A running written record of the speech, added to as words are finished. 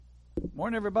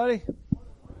Morning, everybody.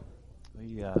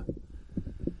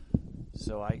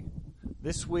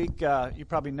 This week, you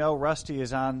probably know Rusty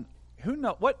is on.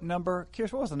 What number?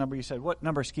 Kirsten, what was the number you said? What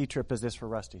number ski trip is this for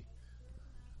Rusty?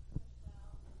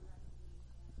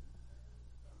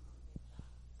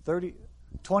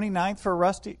 29th for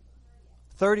Rusty,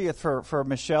 30th for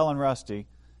Michelle and Rusty,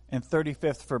 and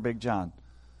 35th for Big John.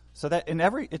 So that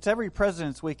it's every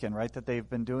President's Weekend, right? That they've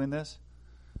been doing this.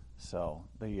 So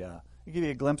I'll give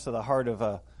you a glimpse of the heart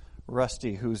of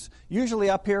Rusty, who's usually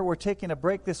up here. We're taking a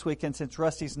break this weekend since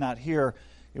Rusty's not here.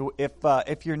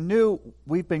 If you're new,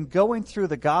 we've been going through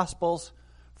the Gospels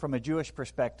from a Jewish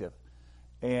perspective,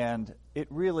 and it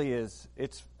really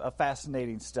it's a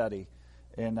fascinating study.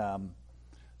 And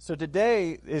so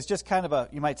today is just kind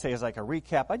of you might say, is like a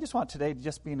recap. I just want today to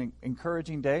just be an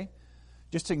encouraging day,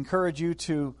 just to encourage you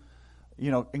to,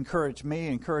 encourage me,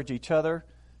 encourage each other,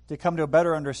 to come to a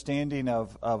better understanding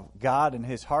of God and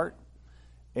His heart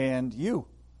and you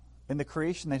and the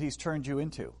creation that He's turned you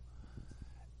into.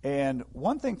 And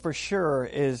one thing for sure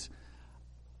is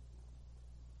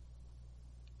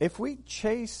if we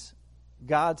chase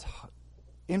God's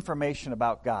information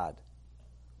about God,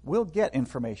 we'll get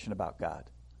information about God.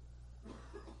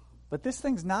 But this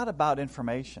thing's not about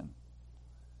information.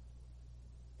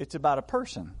 It's about a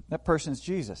person. That person's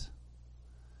Jesus.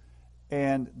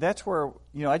 And that's where,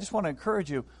 I just want to encourage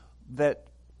you that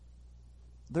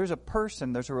there's a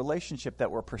person, there's a relationship that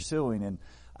we're pursuing. And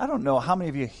I don't know how many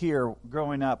of you here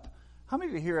growing up, how many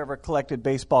of you here ever collected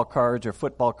baseball cards or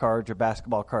football cards or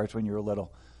basketball cards when you were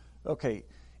little? Okay,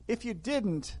 if you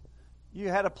didn't, you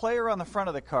had a player on the front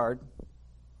of the card,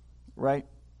 right?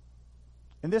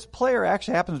 And this player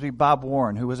actually happens to be Bob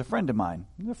Warren, who was a friend of mine,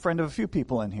 a friend of a few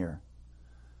people in here.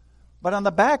 But on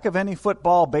the back of any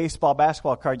football, baseball,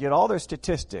 basketball card, you had all their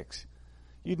statistics.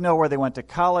 You'd know where they went to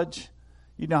college.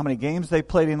 You'd know how many games they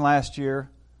played in last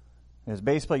year. As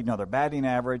baseball, you'd know their batting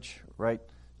average, right?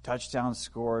 Touchdowns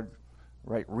scored,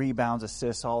 right? Rebounds,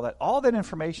 assists, all that. All that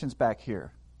information's back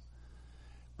here.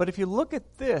 But if you look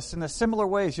at this in a similar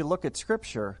way as you look at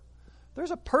Scripture, there's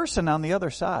a person on the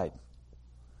other side.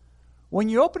 When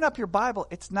you open up your Bible,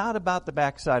 it's not about the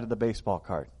backside of the baseball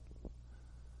card.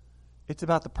 It's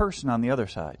about the person on the other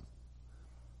side.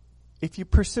 If you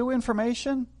pursue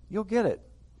information, you'll get it.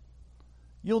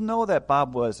 You'll know that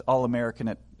Bob was All-American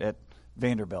at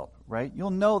Vanderbilt, right?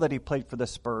 You'll know that he played for the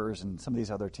Spurs and some of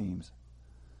these other teams.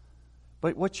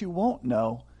 But what you won't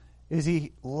know is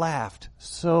he laughed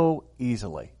so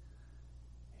easily.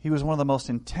 He was one of the most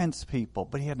intense people,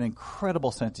 but he had an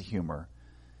incredible sense of humor,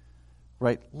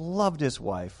 right? Loved his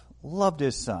wife, loved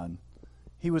his son.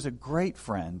 He was a great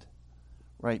friend,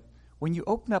 right? When you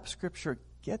open up Scripture,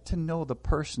 get to know the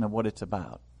person of what it's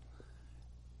about.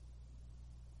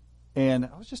 And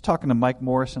I was just talking to Mike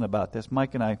Morrison about this.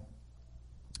 Mike had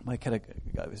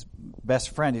his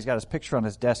best friend. He's got his picture on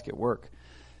his desk at work.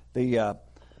 But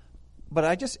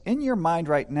I just, in your mind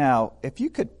right now, if you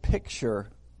could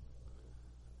picture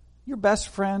your best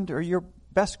friend or your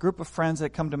best group of friends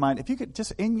that come to mind, if you could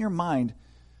just, in your mind,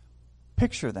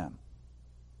 picture them,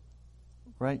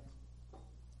 right?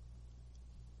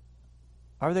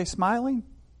 Are they smiling?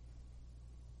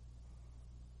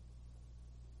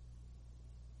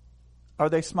 Are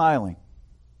they smiling?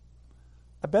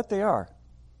 I bet they are.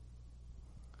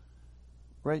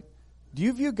 Right? Do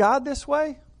you view God this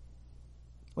way?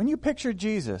 When you picture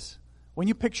Jesus, when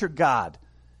you picture God,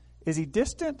 is He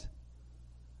distant?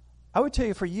 I would tell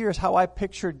you for years how I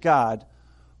pictured God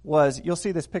was, you'll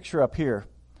see this picture up here.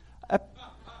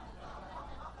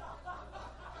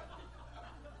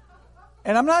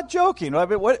 And I'm not joking. I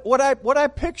mean, what I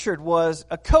pictured was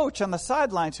a coach on the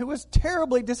sidelines who was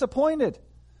terribly disappointed.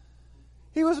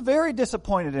 He was very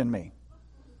disappointed in me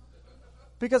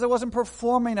because I wasn't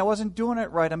performing. I wasn't doing it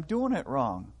right. I'm doing it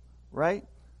wrong, right?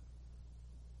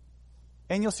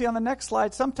 And you'll see on the next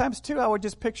slide, sometimes too, I would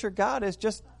just picture God as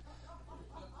just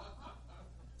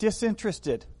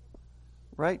disinterested,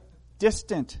 right?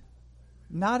 Distant,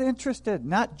 not interested,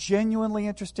 not genuinely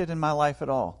interested in my life at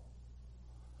all.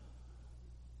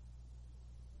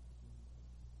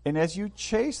 And as you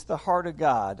chase the heart of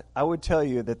God, I would tell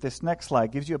you that this next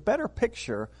slide gives you a better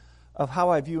picture of how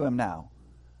I view Him now.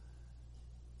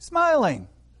 Smiling,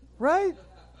 right?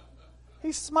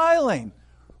 He's smiling,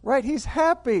 right? He's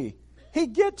happy. He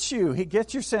gets you. He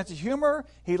gets your sense of humor.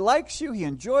 He likes you. He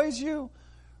enjoys you,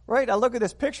 right? I look at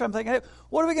this picture. I'm thinking, hey,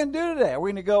 what are we going to do today? Are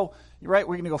we going to go, right?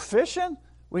 We're going to go fishing?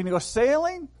 We're going to go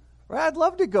sailing? Right? I'd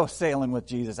love to go sailing with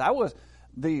Jesus.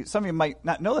 Some of you might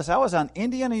not know this. I was on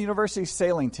Indiana University's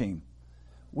sailing team.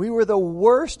 We were the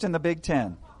worst in the Big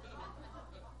Ten.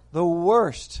 The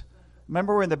worst.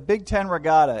 Remember, we're in the Big Ten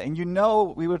Regatta, and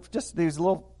we would just, these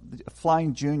little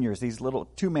flying juniors, these little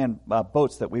two-man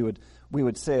boats that we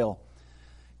would sail.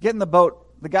 Get in the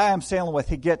boat. The guy I'm sailing with,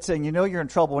 he gets in. You know you're in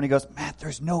trouble when he goes, Matt,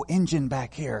 there's no engine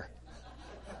back here.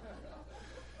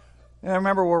 And I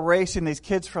remember we're racing these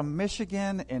kids from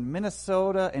Michigan and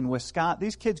Minnesota and Wisconsin.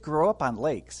 These kids grow up on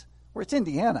lakes. Where it's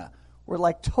Indiana. We're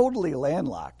like totally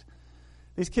landlocked.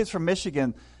 These kids from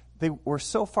Michigan, they were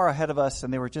so far ahead of us,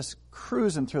 and they were just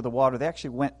cruising through the water.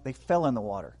 They fell in the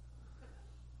water.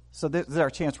 So this is our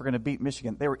chance. We're going to beat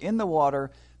Michigan. They were in the water.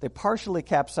 They partially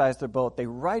capsized their boat. They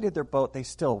righted their boat. They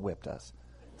still whipped us.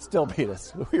 Still beat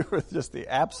us. We were just the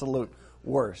absolute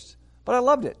worst. But I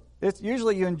loved it. It's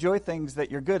usually you enjoy things that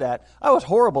you're good at. I was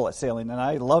horrible at sailing, and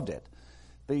I loved it.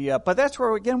 But that's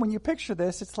where, again, when you picture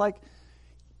this, it's like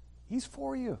he's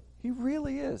for you. He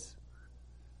really is.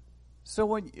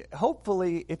 So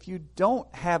hopefully, if you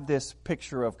don't have this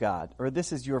picture of God, or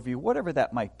this is your view, whatever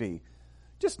that might be,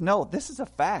 just know this is a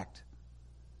fact.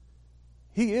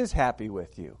 He is happy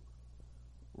with you,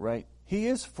 right? He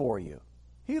is for you.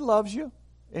 He loves you,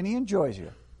 and he enjoys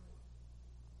you.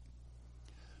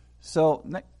 So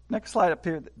next slide up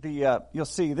here, you'll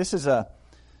see this is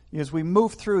as we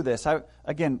move through this.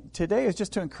 Again, today is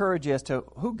just to encourage you as to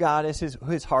who God is,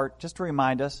 his heart, just to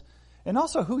remind us, and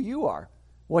also who you are,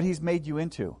 what he's made you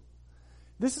into.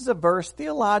 This is a verse,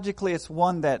 theologically, it's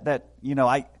one that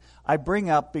I bring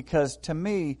up because to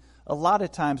me, a lot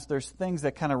of times there's things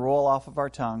that kind of roll off of our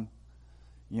tongue,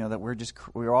 that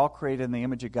we're all created in the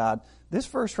image of God. This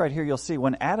verse right here, you'll see,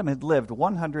 when Adam had lived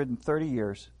 130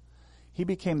 years, he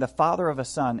became the father of a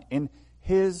son in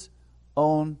his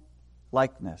own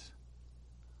likeness,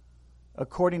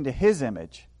 according to his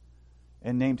image,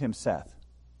 and named him Seth.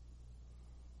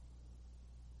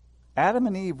 Adam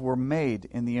and Eve were made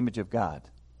in the image of God.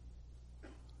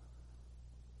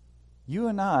 You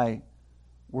and I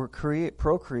were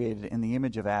procreated in the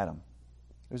image of Adam.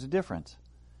 There's a difference.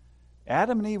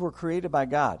 Adam and Eve were created by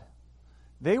God.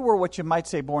 They were what you might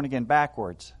say born again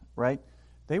backwards, right?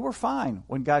 They were fine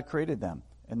when God created them,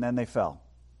 and then they fell.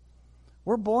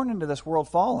 We're born into this world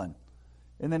fallen.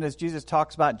 And then as Jesus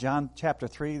talks about John chapter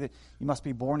 3, that you must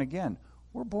be born again.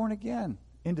 We're born again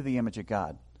into the image of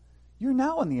God. You're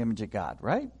now in the image of God,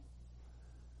 right?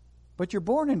 But you're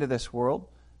born into this world.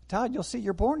 Todd, you'll see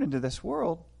you're born into this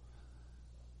world,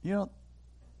 in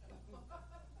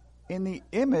the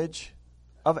image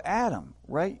of Adam,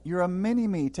 right? You're a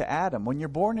mini-me to Adam. When you're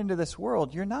born into this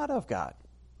world, you're not of God.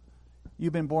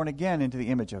 You've been born again into the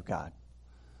image of God.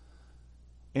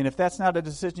 And if that's not a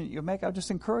decision you make, I'll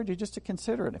just encourage you just to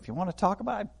consider it. If you want to talk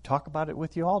about it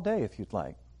with you all day if you'd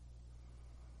like.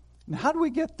 And how do we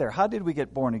get there? How did we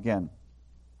get born again?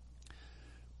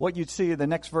 What you'd see, the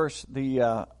next verse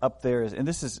up there is, and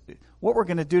this is what we're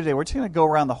going to do today. We're just going to go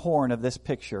around the horn of this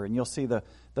picture, and you'll see the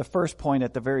first point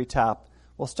at the very top.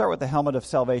 We'll start with the helmet of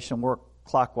salvation, work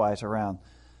clockwise around.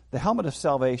 The helmet of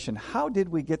salvation. How did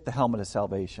we get the helmet of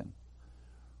salvation?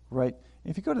 Right?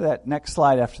 If you go to that next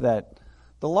slide after that,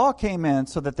 the law came in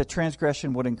so that the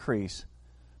transgression would increase.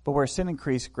 But where sin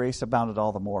increased, grace abounded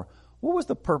all the more. What was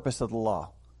the purpose of the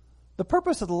law? The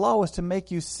purpose of the law was to make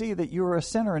you see that you were a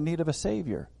sinner in need of a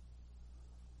Savior.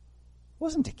 It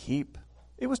wasn't to keep.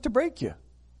 It was to break you.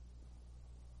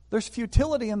 There's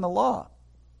futility in the law.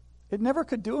 It never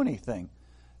could do anything.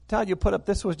 Todd, you put up,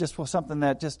 this was just something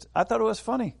that I thought it was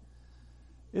funny.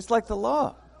 It's like the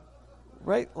law,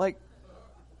 right? Like,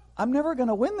 I'm never going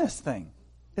to win this thing.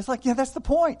 It's like, yeah, that's the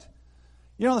point.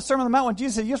 The Sermon on the Mount, when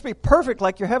Jesus said, you must be perfect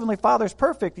like your heavenly Father's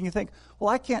perfect. And you think, well,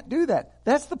 I can't do that.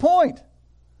 That's the point.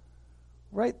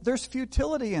 Right? There's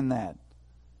futility in that.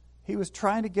 He was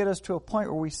trying to get us to a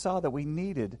point where we saw that we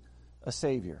needed a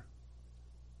Savior.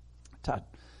 Todd.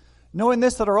 Knowing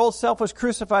this, that our old self was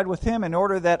crucified with him in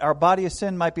order that our body of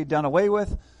sin might be done away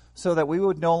with, so that we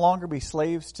would no longer be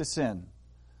slaves to sin.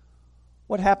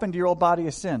 What happened to your old body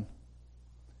of sin?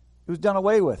 It was done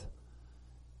away with.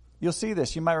 You'll see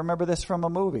this. You might remember this from a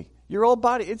movie. Your old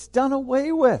body, it's done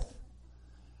away with.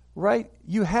 Right?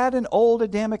 You had an old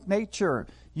Adamic nature.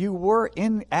 You were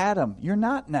in Adam. You're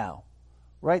not now.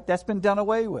 Right? That's been done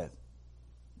away with.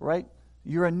 Right?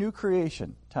 You're a new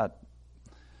creation. Todd.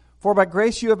 For by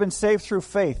grace you have been saved through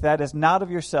faith. That is not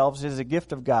of yourselves. It is a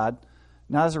gift of God,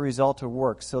 not as a result of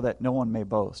works, so that no one may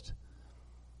boast.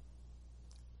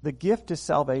 The gift is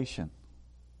salvation.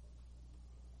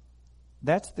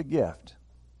 That's the gift.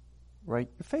 Right?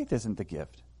 Your faith isn't the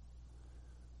gift.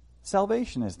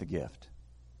 Salvation is the gift.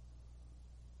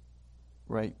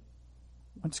 Right?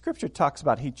 When Scripture talks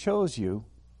about He chose you,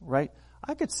 right?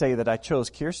 I could say that I chose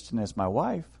Kirsten as my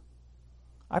wife.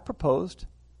 I proposed,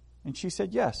 and she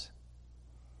said yes.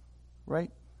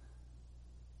 right?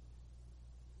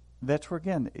 That's where,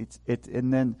 again,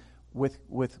 and then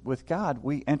with God,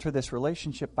 we enter this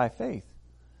relationship by faith.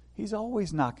 He's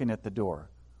always knocking at the door,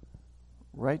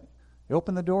 right? You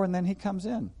open the door and then he comes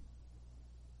in.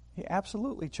 He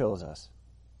absolutely chose us.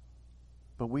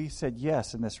 But we said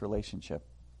yes in this relationship.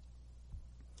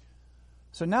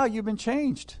 So now you've been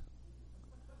changed.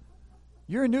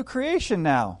 You're a new creation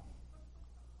now.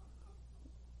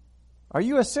 Are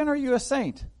you a sinner or are you a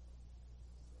saint?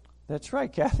 That's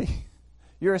right, Kathy.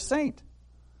 You're a saint.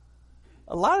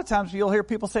 A lot of times you'll hear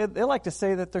people say, they like to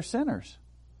say that they're sinners.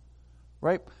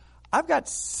 Right? I've got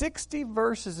 60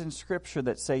 verses in Scripture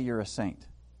that say you're a saint.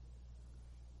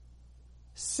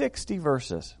 60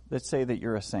 verses that say that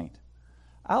you're a saint.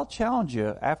 I'll challenge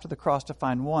you after the cross to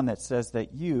find one that says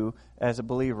that you, as a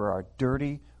believer, are a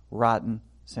dirty, rotten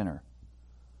sinner.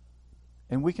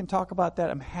 And we can talk about that.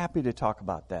 I'm happy to talk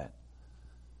about that.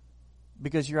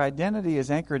 Because your identity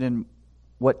is anchored in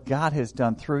what God has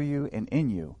done through you and in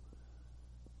you.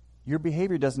 Your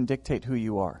behavior doesn't dictate who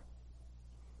you are.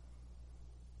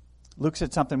 Luke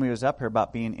said something when he was up here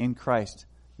about being in Christ.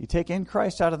 You take in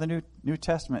Christ out of the New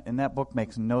Testament, and that book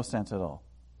makes no sense at all.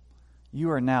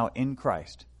 You are now in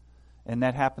Christ. And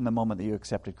that happened the moment that you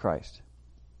accepted Christ.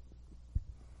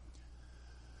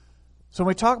 So when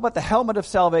we talk about the helmet of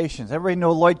salvation, does everybody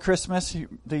know Lloyd Christmas?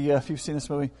 If you've seen this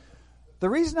movie. The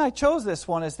reason I chose this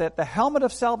one is that the helmet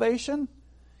of salvation,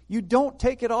 you don't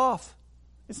take it off.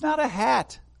 It's not a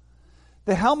hat.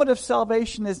 The helmet of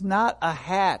salvation is not a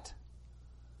hat.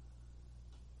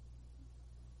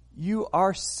 You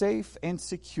are safe and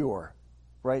secure,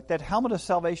 right? That helmet of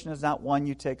salvation is not one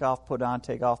you take off, put on,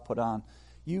 take off, put on.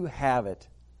 You have it.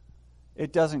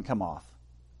 It doesn't come off.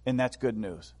 And that's good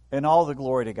news. And all the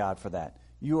glory to God for that.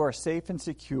 You are safe and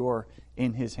secure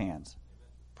in His hands.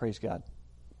 Praise God.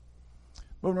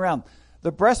 Moving around.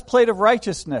 The breastplate of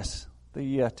righteousness.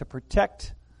 To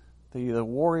protect the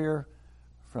warrior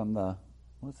from the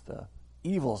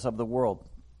evils of the world.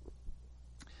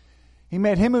 He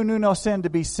made Him who knew no sin to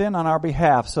be sin on our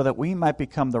behalf so that we might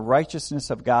become the righteousness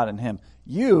of God in Him.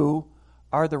 You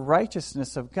are the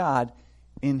righteousness of God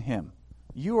in Him.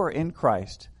 You are in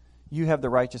Christ. You have the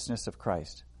righteousness of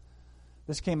Christ.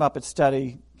 This came up at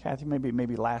study, Kathy,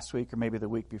 maybe last week or maybe the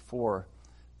week before.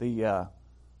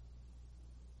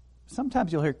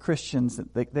 Sometimes you'll hear Christians,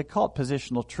 they call it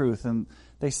positional truth, and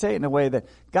they say it in a way that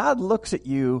God looks at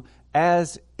you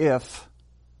as if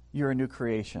you're a new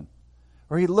creation.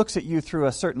 Or He looks at you through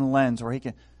a certain lens where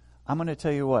I'm going to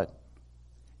tell you what,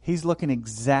 He's looking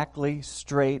exactly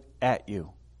straight at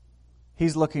you.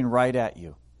 He's looking right at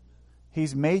you.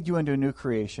 He's made you into a new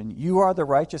creation. You are the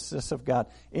righteousness of God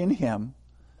in Him,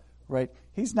 right?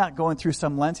 He's not going through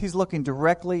some lens. He's looking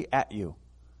directly at you,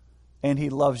 and He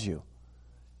loves you.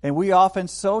 And we often,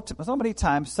 so many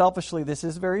times, selfishly, this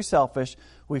is very selfish,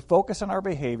 we focus on our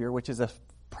behavior, which is a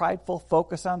prideful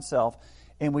focus on self,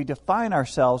 and we define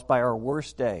ourselves by our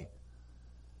worst day.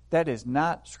 That is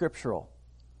not scriptural.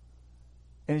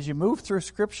 And as you move through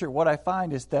Scripture, what I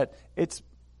find is that it's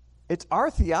our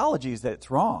theologies that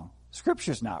it's wrong.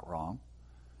 Scripture's not wrong.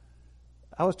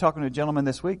 I was talking to a gentleman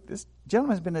this week. This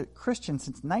gentleman has been a Christian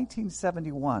since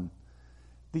 1971.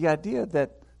 The idea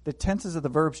that the tenses of the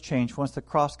verbs change once the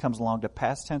cross comes along to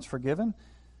past tense forgiven,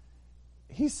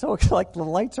 he's so like the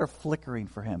lights are flickering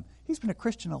for him. He's been a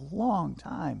Christian a long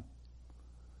time.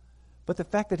 But the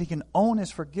fact that he can own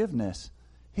his forgiveness,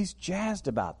 he's jazzed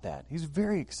about that. He's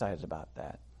very excited about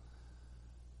that.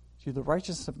 See, the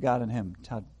righteousness of God in him.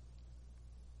 Todd.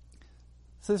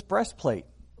 So this breastplate,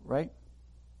 right?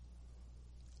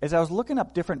 As I was looking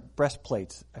up different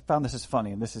breastplates, I found this is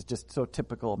funny, and this is just so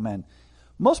typical of men.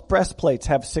 Most breastplates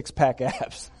have six-pack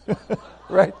abs,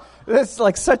 right? That's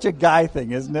like such a guy thing,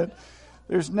 isn't it?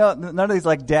 There's none of these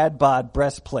like dad bod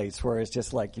breastplates where it's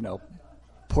just like,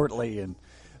 portly and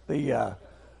the.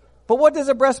 But what does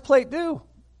a breastplate do?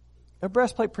 A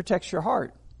breastplate protects your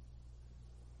heart.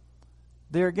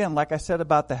 There again, like I said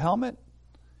about the helmet,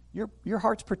 your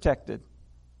heart's protected.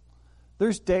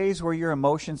 There's days where your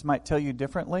emotions might tell you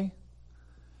differently,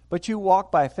 but you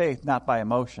walk by faith, not by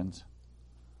emotions.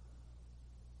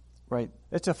 Right?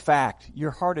 It's a fact.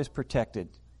 Your heart is protected.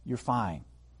 You're fine.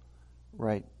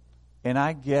 Right? And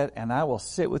I will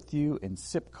sit with you and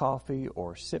sip coffee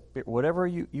or sip beer, whatever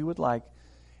you would like,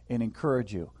 and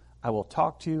encourage you. I will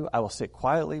talk to you. I will sit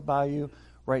quietly by you.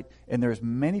 Right? And there's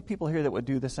many people here that would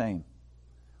do the same.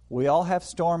 We all have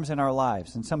storms in our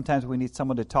lives, and sometimes we need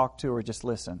someone to talk to or just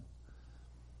listen.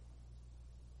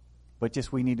 But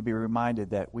we need to be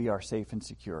reminded that we are safe and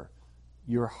secure.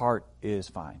 Your heart is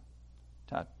fine.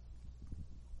 Todd.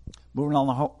 Moving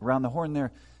around the horn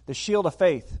there, the shield of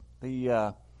faith.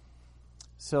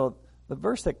 So the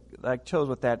verse that I chose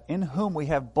with that, in whom we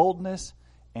have boldness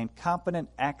and confident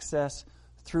access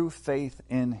through faith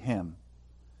in him.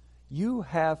 You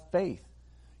have faith.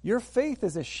 Your faith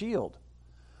is a shield.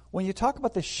 When you talk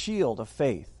about the shield of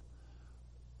faith,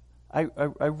 I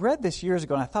read this years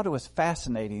ago, and I thought it was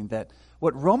fascinating that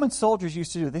what Roman soldiers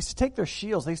used to do, they used to take their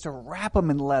shields, they used to wrap them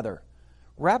in leather,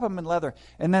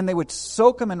 and then they would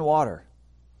soak them in water.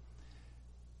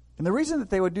 And the reason that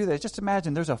they would do that is just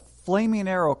imagine there's a flaming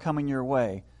arrow coming your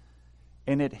way,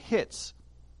 and it hits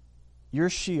your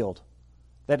shield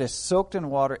that is soaked in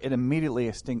water, it immediately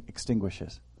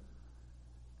extinguishes.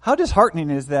 How disheartening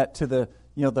is that to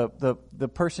the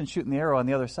person shooting the arrow on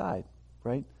the other side,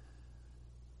 right?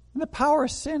 And the power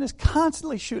of sin is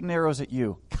constantly shooting arrows at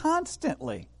you.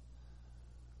 Constantly.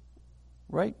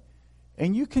 Right?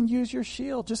 And you can use your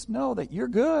shield. Just know that you're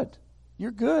good.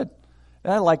 You're good.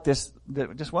 And I like this,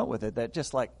 that just went with it, that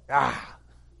just like,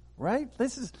 right?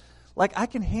 This is, like, I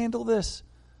can handle this.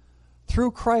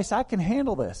 Through Christ, I can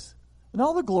handle this. And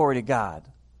all the glory to God.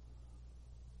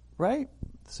 Right?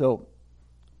 So,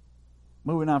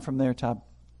 moving on from there, Todd.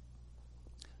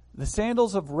 The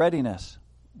sandals of readiness,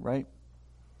 right?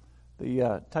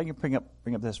 Todd, you bring up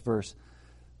this verse.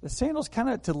 The sandals kind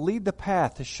of to lead the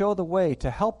path, to show the way, to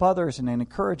help others and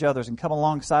encourage others and come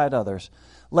alongside others.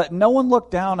 Let no one look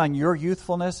down on your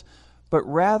youthfulness, but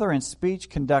rather in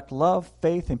speech conduct love,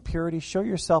 faith, and purity. Show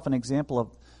yourself an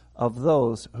example of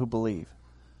those who believe.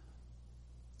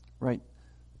 Right?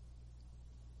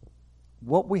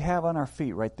 What we have on our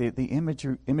feet, right? The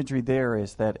imagery there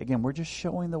is that, again, we're just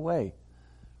showing the way.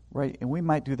 Right? And we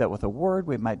might do that with a word.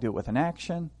 We might do it with an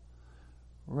action.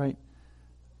 Right?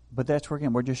 But that's where,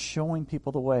 again, we're just showing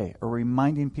people the way or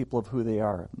reminding people of who they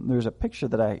are. There's a picture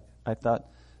that I thought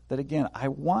that, again, I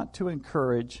want to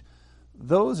encourage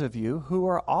those of you who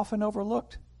are often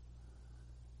overlooked.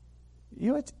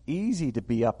 You know, it's easy to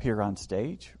be up here on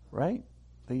stage, right?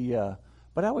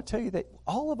 But I would tell you that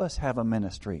all of us have a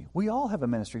ministry. We all have a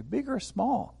ministry, big or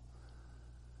small.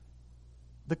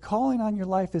 The calling on your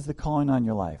life is the calling on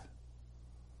your life.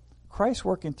 Christ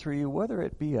working through you, whether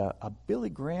it be a Billy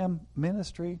Graham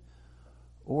ministry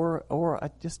or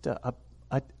just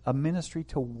a ministry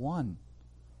to one.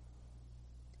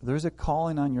 There's a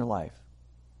calling on your life,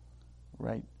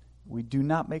 right? We do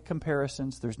not make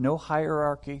comparisons. There's no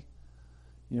hierarchy.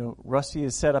 You know, Rusty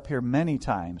has said up here many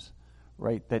times,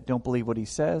 right, that don't believe what he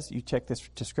says. You check this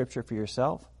to Scripture for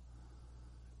yourself.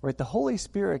 Right, the Holy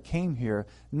Spirit came here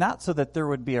not so that there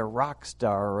would be a rock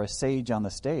star or a sage on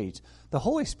the stage. The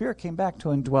Holy Spirit came back to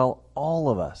indwell all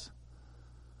of us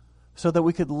so that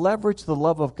we could leverage the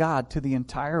love of God to the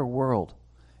entire world.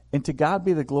 And to God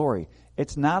be the glory.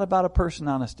 It's not about a person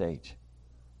on a stage,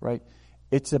 right?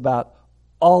 It's about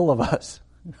all of us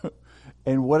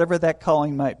and whatever that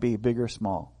calling might be, big or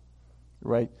small,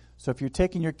 right? So if you're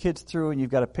taking your kids through and you've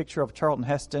got a picture of Charlton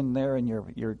Heston there in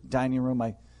your dining room,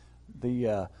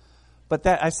 but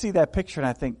I see that picture and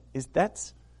I think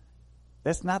that's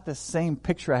not the same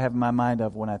picture I have in my mind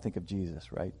of when I think of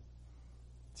Jesus, right?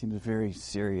 It seems very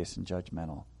serious and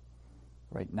judgmental,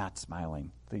 right? Not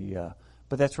smiling.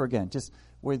 But that's where, again, just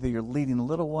whether you're leading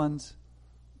little ones,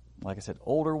 like I said,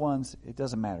 older ones, it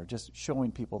doesn't matter. Just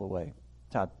showing people the way.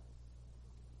 Todd,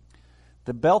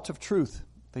 the belt of truth,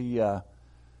 the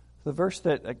verse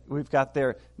that we've got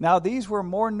there. Now these were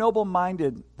more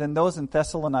noble-minded than those in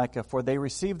Thessalonica, for they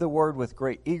received the word with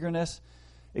great eagerness,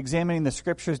 examining the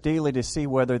Scriptures daily to see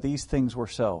whether these things were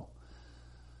so.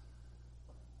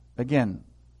 Again,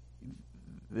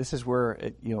 this is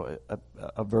where,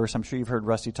 a verse, I'm sure you've heard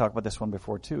Rusty talk about this one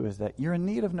before too, is that you're in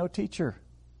need of no teacher.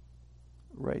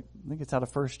 Right? I think it's out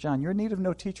of 1 John. You're in need of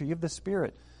no teacher. You have the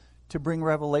Spirit to bring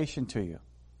revelation to you.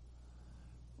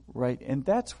 Right? And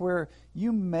that's where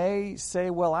you may say,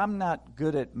 well, I'm not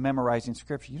good at memorizing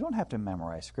Scripture. You don't have to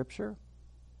memorize Scripture.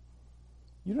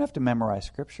 You don't have to memorize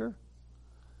Scripture.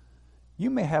 You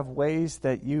may have ways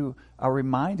that you are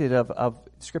reminded of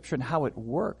Scripture and how it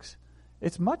works.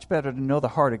 It's much better to know the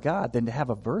heart of God than to have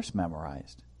a verse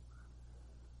memorized.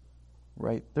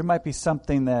 Right? There might be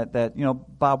something that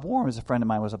Bob Warren, is a friend of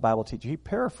mine, was a Bible teacher. He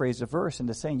paraphrased a verse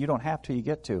into saying you don't have to, you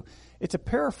get to. It's a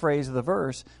paraphrase of the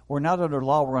verse. We're not under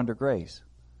law, we're under grace.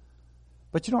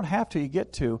 But you don't have to, you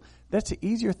get to. That's an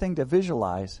easier thing to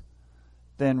visualize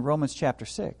than Romans chapter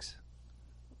 6.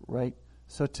 Right?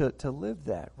 So to live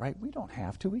that, right? We don't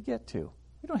have to, we get to.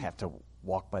 We don't have to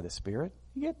walk by the Spirit.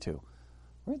 You get to.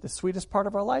 Right? The sweetest part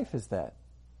of our life is that.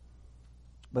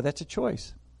 But that's a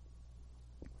choice.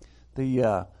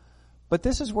 But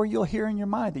this is where you'll hear in your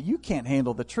mind that you can't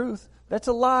handle the truth. That's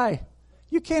a lie.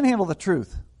 You can't handle the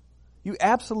truth. You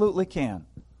absolutely can.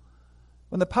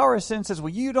 When the power of sin says,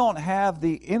 well, you don't have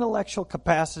the intellectual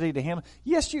capacity to handle,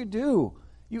 yes, you do.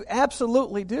 You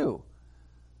absolutely do.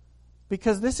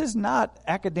 Because this is not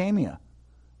academia.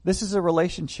 This is a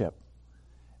relationship.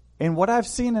 And what I've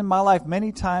seen in my life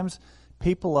many times,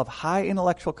 people of high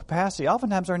intellectual capacity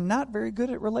oftentimes are not very good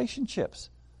at relationships.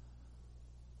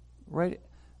 Right?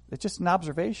 It's just an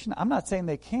observation. I'm not saying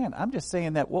they can't. I'm just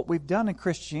saying that what we've done in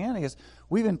Christianity is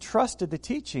we've entrusted the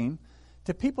teaching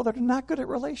to people that are not good at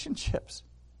relationships.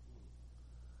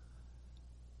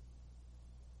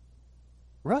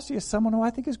 Rusty is someone who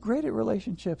I think is great at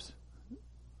relationships.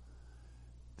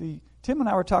 Tim and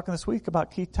I were talking this week about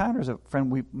Keith Tyner's a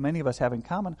friend many of us have in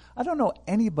common. I don't know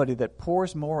anybody that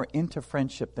pours more into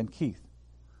friendship than Keith.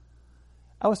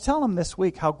 I was telling him this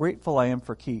week how grateful I am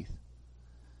for Keith.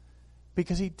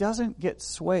 Because he doesn't get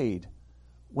swayed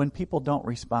when people don't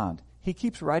respond. He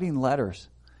keeps writing letters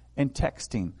and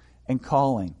texting and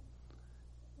calling.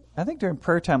 I think during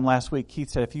prayer time last week, Keith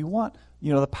said, if you want,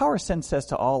 the power of sin says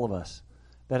to all of us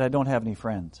that I don't have any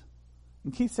friends.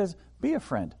 And Keith says, be a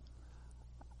friend.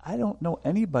 I don't know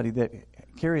anybody that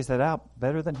carries that out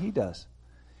better than he does.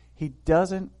 He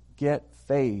doesn't get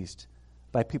fazed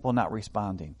by people not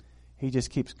responding. He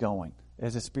just keeps going.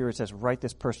 As the Spirit says, write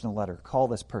this person a letter, call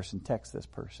this person, text this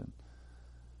person.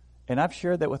 And I've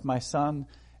shared that with my son,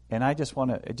 and I just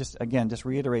want to just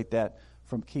reiterate that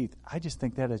from Keith. I just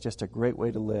think that is just a great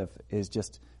way to live, is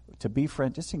just to be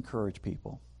friends, just encourage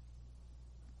people.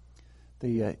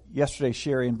 Yesterday,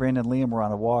 Sherry and Brandon Liam were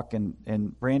on a walk,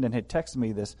 and Brandon had texted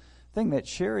me this thing that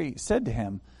Sherry said to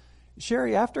him.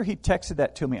 Sherry, after he texted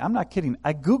that to me, I'm not kidding,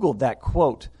 I Googled that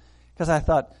quote because I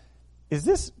thought,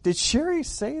 did Sherry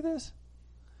say this?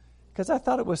 Because I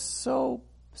thought it was so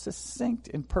succinct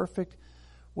and perfect.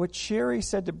 What Sherry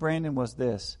said to Brandon was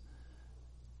this: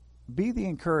 be the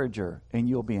encourager and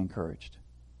you'll be encouraged.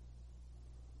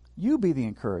 You be the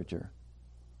encourager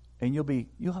and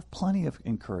you'll have plenty of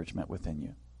encouragement within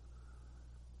you.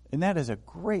 And that is a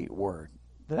great word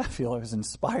that I feel was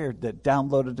inspired, that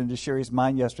downloaded into Sherry's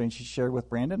mind yesterday, and she shared with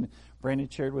Brandon, and Brandon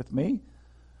shared with me.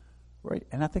 Right?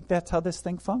 And I think that's how this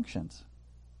thing functions.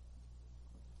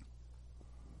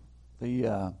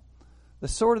 The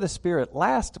sword of the Spirit.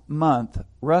 Last month,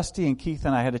 Rusty and Keith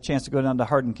and I had a chance to go down to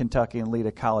Hardin, Kentucky and lead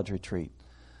a college retreat.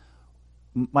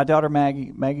 My daughter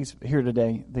Maggie's here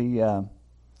today.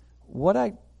 What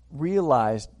I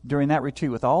realized during that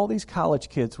retreat with all these college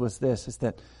kids was this, is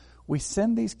that we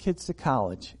send these kids to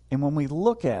college, and when we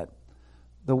look at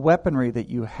the weaponry that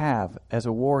you have as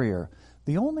a warrior,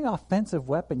 the only offensive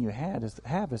weapon you have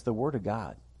is the Word of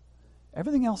God.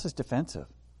 Everything else is defensive.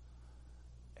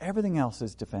 Everything else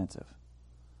is defensive.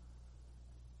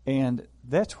 And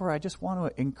that's where I just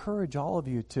want to encourage all of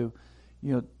you to,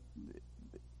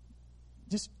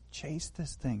 just chase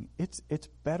this thing. It's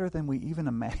better than we even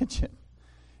imagine.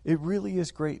 It really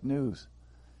is great news.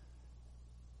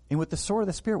 And with the sword of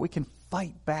the Spirit, we can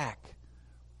fight back,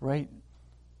 right?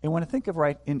 And when I think of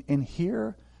in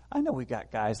here, I know we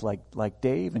got guys like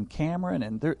Dave and Cameron,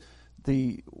 and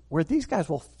where these guys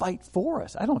will fight for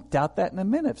us. I don't doubt that in a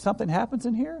minute. If something happens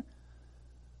in here,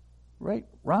 right?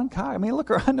 Ron Kai,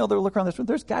 I know they're looking around this room.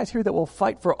 There's guys here that will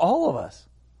fight for all of us.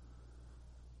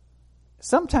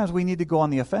 Sometimes we need to go on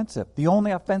the offensive. The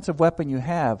only offensive weapon you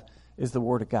have is the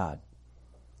Word of God.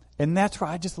 And that's where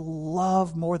I just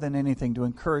love more than anything to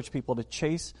encourage people to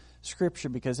chase Scripture,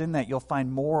 because in that you'll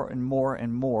find more and more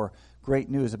and more great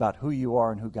news about who you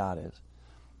are and who God is.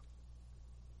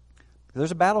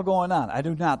 There's a battle going on. I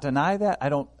do not deny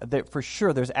that. For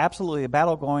sure, there's absolutely a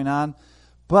battle going on,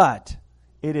 but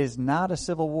it is not a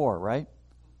civil war, right?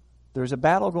 There's a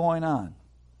battle going on,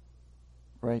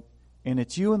 right? And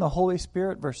it's you and the Holy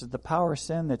Spirit versus the power of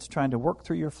sin that's trying to work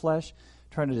through your flesh,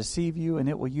 trying to deceive you, and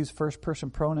it will use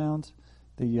first-person pronouns.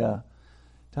 The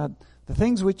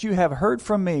things which you have heard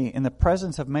from me in the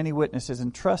presence of many witnesses,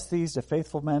 entrust these to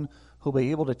faithful men who will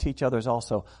be able to teach others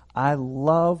also. I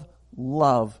love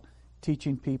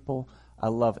teaching people. I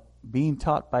love being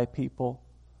taught by people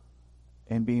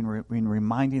and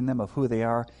reminding them of who they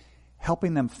are,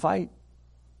 helping them fight.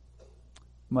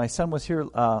 My son was here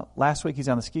last week. He's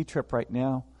on the ski trip right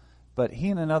now. But he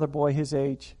and another boy his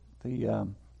age,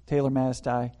 Taylor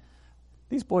Mazdai,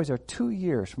 these boys are 2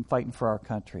 years from fighting for our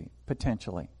country,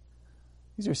 potentially.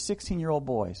 These are 16-year-old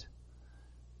boys,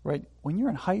 right? When you're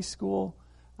in high school,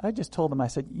 I just told them, I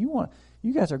said, you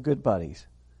guys are good buddies.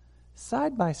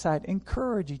 Side by side,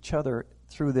 encourage each other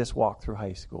through this walk through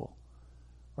high school,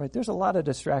 right? There's a lot of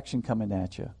distraction coming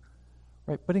at you,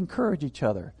 right? But encourage each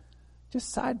other, just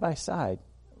side by side,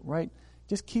 right?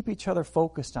 Just keep each other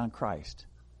focused on Christ.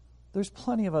 There's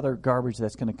plenty of other garbage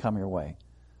that's going to come your way.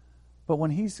 But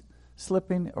when he's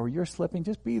slipping or you're slipping,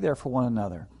 just be there for one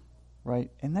another,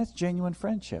 right? And that's genuine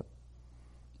friendship.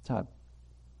 Todd,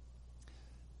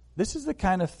 this is the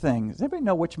kind of thing. Does anybody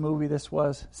know which movie this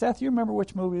was? Seth, you remember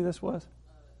which movie this was?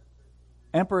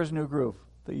 Emperor's New Groove.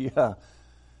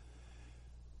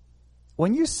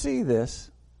 When you see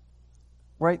this,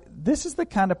 right, this is the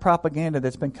kind of propaganda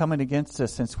that's been coming against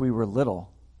us since we were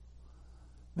little.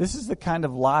 This is the kind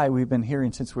of lie we've been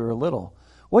hearing since we were little.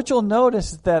 What you'll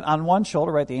notice is that on one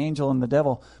shoulder, right, the angel and the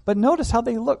devil, but notice how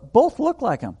they both look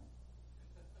like him.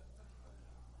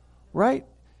 Right?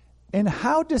 And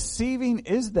how deceiving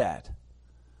is that?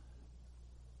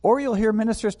 Or you'll hear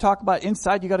ministers talk about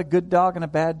inside you got a good dog and a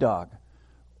bad dog.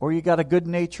 Or you got a good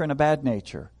nature and a bad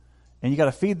nature. And you got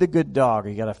to feed the good dog, or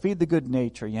you got to feed the good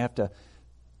nature. You have to.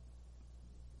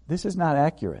 This is not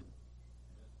accurate.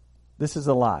 This is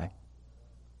a lie.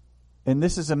 And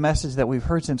this is a message that we've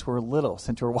heard since we're little,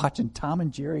 since we're watching Tom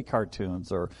and Jerry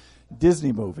cartoons or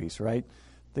Disney movies, right?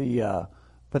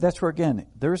 But that's where, again,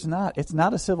 it's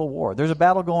not a civil war. There's a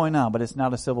battle going on, but it's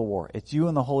not a civil war. It's you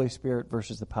and the Holy Spirit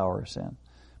versus the power of sin.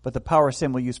 But the power of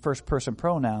sin will use first-person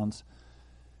pronouns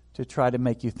to try to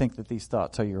make you think that these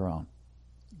thoughts are your own.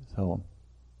 So,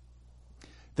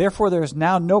 therefore, there is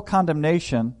now no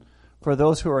condemnation for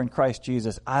those who are in Christ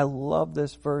Jesus. I love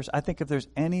this verse. I think if there's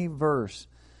any verse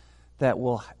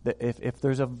if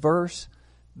there's a verse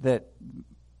that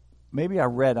maybe I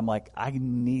read, I'm like, I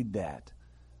need that.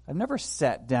 I've never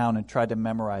sat down and tried to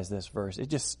memorize this verse. It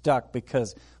just stuck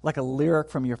because, like a lyric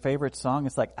from your favorite song,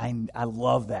 it's like, I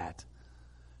love that.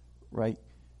 Right?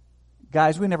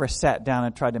 Guys, we never sat down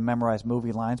and tried to memorize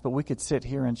movie lines, but we could sit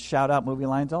here and shout out movie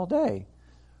lines all day,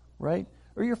 right?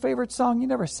 Or your favorite song, you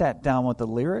never sat down with the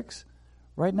lyrics,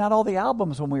 right? Not all the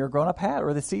albums when we were growing up had,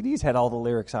 or the CDs had all the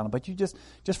lyrics on them, but you just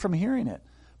from hearing it.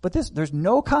 But there's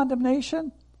no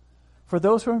condemnation for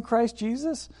those who are in Christ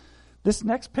Jesus. This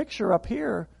next picture up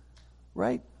here,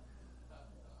 right?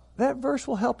 That verse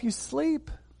will help you sleep,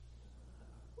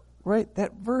 right?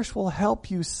 That verse will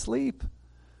help you sleep.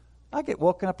 I get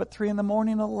woken up at 3 a.m.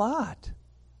 a lot.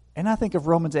 And I think of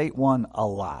Romans 8:1 a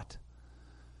lot.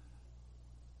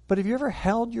 But have you ever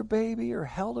held your baby or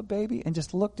held a baby and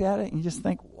just looked at it and you just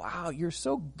think, wow, you're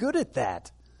so good at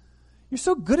that. You're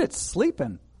so good at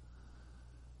sleeping.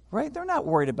 Right? They're not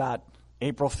worried about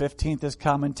April 15th is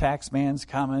coming, tax man's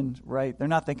coming, right? They're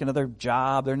not thinking of their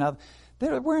job.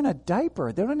 They're wearing a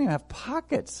diaper. They don't even have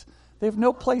pockets. They have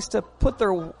no place to put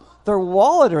their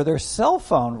wallet or their cell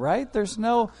phone, right?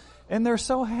 And they're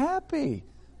so happy.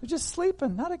 They're just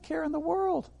sleeping, not a care in the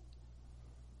world.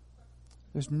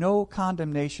 There's no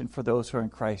condemnation for those who are in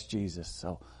Christ Jesus.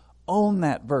 So own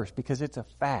that verse because it's a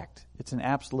fact. It's an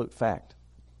absolute fact.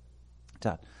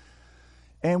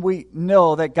 And we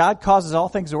know that God causes all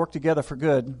things to work together for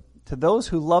good to those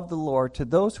who love the Lord, to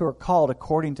those who are called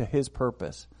according to His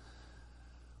purpose.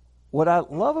 What I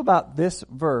love about this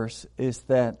verse is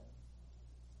that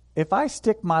if I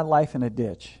stick my life in a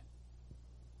ditch,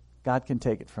 God can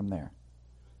take it from there,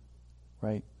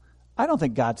 right? I don't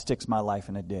think God sticks my life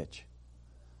in a ditch,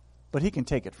 but He can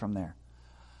take it from there.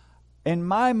 In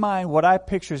my mind, what I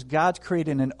picture is God's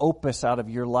creating an opus out of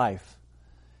your life.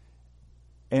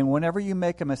 And whenever you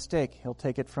make a mistake, He'll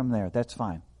take it from there. That's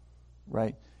fine,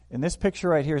 right? In this picture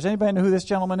right here, does anybody know who this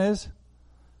gentleman is?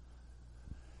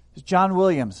 It's John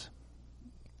Williams.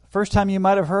 First time you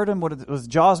might have heard him was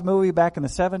Jaws movie back in the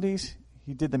 70s.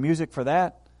 He did the music for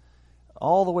that.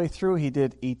 All the way through, he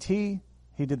did E.T.,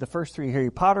 he did the first 3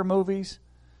 Harry Potter movies,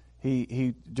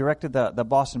 he directed the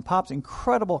Boston Pops,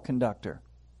 incredible conductor.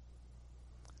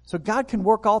 So God can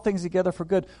work all things together for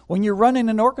good. When you're running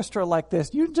an orchestra like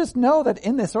this, you just know that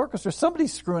in this orchestra,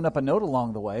 somebody's screwing up a note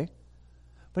along the way.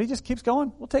 But He just keeps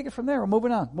going. We'll take it from there. We're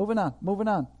moving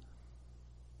on.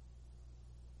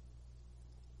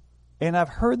 And I've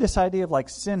heard this idea of like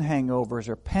sin hangovers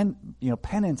or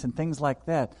penance and things like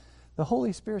that. The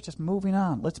Holy Spirit's just moving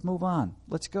on. Let's move on.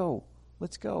 Let's go.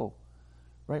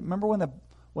 Right? Remember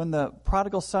when the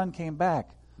prodigal son came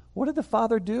back? What did the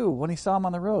father do when he saw him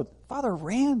on the road? Father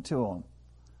ran to him.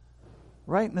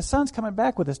 Right? And the son's coming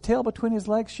back with his tail between his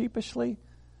legs sheepishly.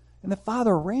 And the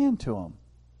father ran to him.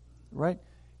 Right?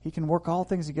 He can work all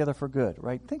things together for good.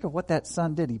 Right? Think of what that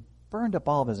son did. He burned up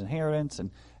all of his inheritance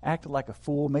and acted like a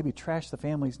fool, maybe trashed the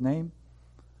family's name.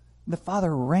 And the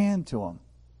father ran to him.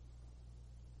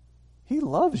 He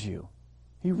loves you.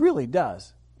 He really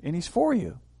does. And He's for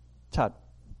you. Todd.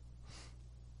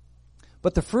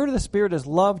 But the fruit of the Spirit is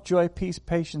love, joy, peace,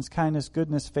 patience, kindness,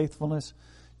 goodness, faithfulness,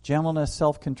 gentleness,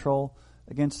 self-control.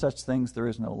 Against such things there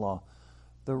is no law.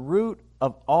 The root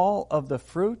of all of the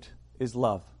fruit is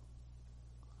love.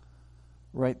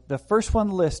 Right? The first one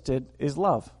listed is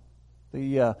love.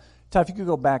 Todd, if you could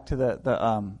go back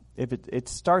to if it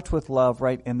starts with love,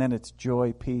 right, and then it's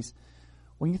joy, peace.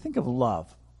 When you think of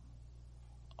love,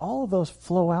 all of those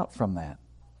flow out from that,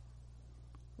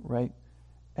 right?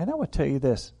 And I would tell you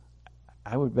this,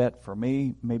 I would bet for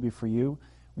me, maybe for you,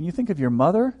 when you think of your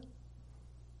mother,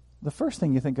 the first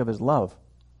thing you think of is love.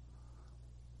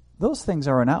 Those things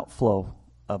are an outflow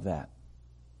of that.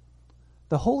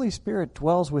 The Holy Spirit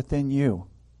dwells within you.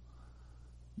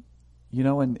 You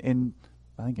know, in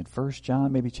I think in 1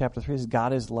 John, maybe chapter 3, it says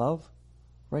God is love,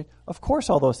 right? Of course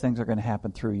all those things are going to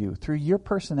happen through you, through your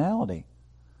personality.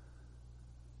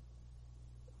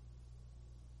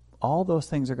 All those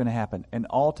things are going to happen, and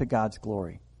all to God's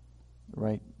glory,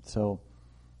 right? So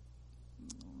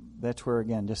that's where,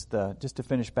 again, just to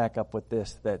finish back up with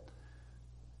this, that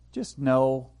just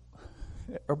know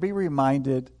or be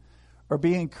reminded or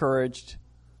be encouraged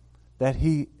that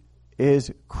He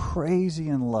is crazy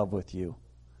in love with you.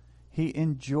 He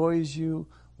enjoys you,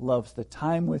 loves the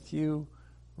time with you,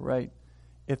 right?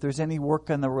 If there's any work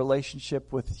on the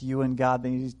relationship with you and God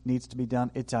that needs to be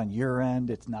done, it's on your end,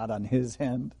 it's not on His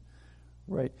end,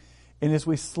 right? And as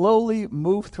we slowly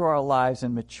move through our lives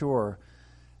and mature,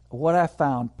 what I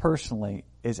found personally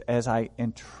is as I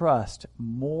entrust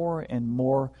more and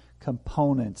more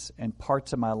components and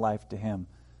parts of my life to Him,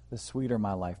 the sweeter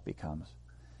my life becomes.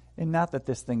 And not that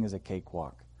this thing is a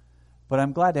cakewalk, but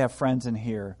I'm glad to have friends in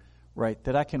here, right,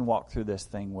 that I can walk through this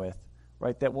thing with,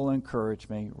 right, that will encourage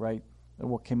me, right?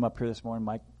 What came up here this morning,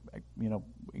 Mike,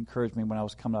 encouraged me when I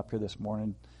was coming up here this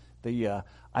morning. I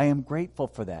am grateful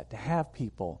for that, to have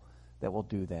people that will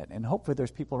do that. And hopefully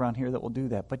there's people around here that will do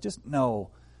that. But just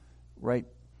know, right,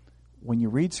 when you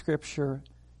read Scripture,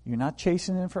 you're not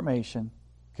chasing information,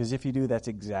 because if you do, that's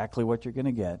exactly what you're going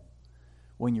to get.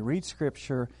 When you read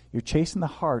Scripture, you're chasing the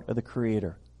heart of the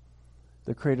Creator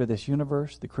of this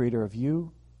universe, the Creator of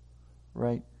you,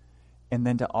 right? And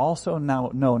then to also now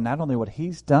know not only what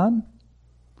He's done,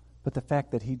 but the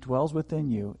fact that He dwells within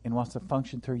you and wants to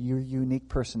function through your unique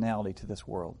personality to this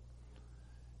world.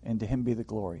 And to Him be the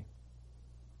glory.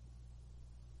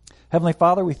 Heavenly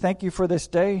Father, we thank You for this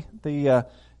day.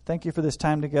 Thank You for this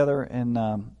time together. And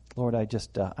Lord, I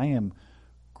am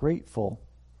grateful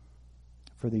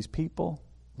for these people.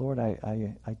 Lord,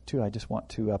 I too just want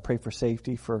to pray for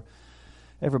safety for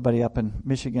everybody up in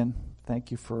Michigan. Thank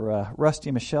You for Rusty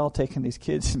and Michelle taking these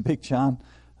kids and Big John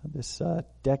this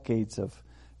decades of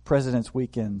President's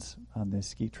weekends on this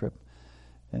ski trip.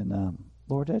 And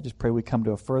Lord, I just pray we come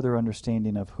to a further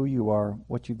understanding of who You are,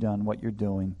 what You've done, what You're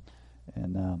doing.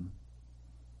 And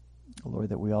Lord,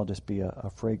 that we all just be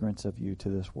a fragrance of You to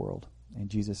this world. In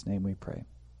Jesus' name we pray.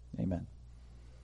 Amen.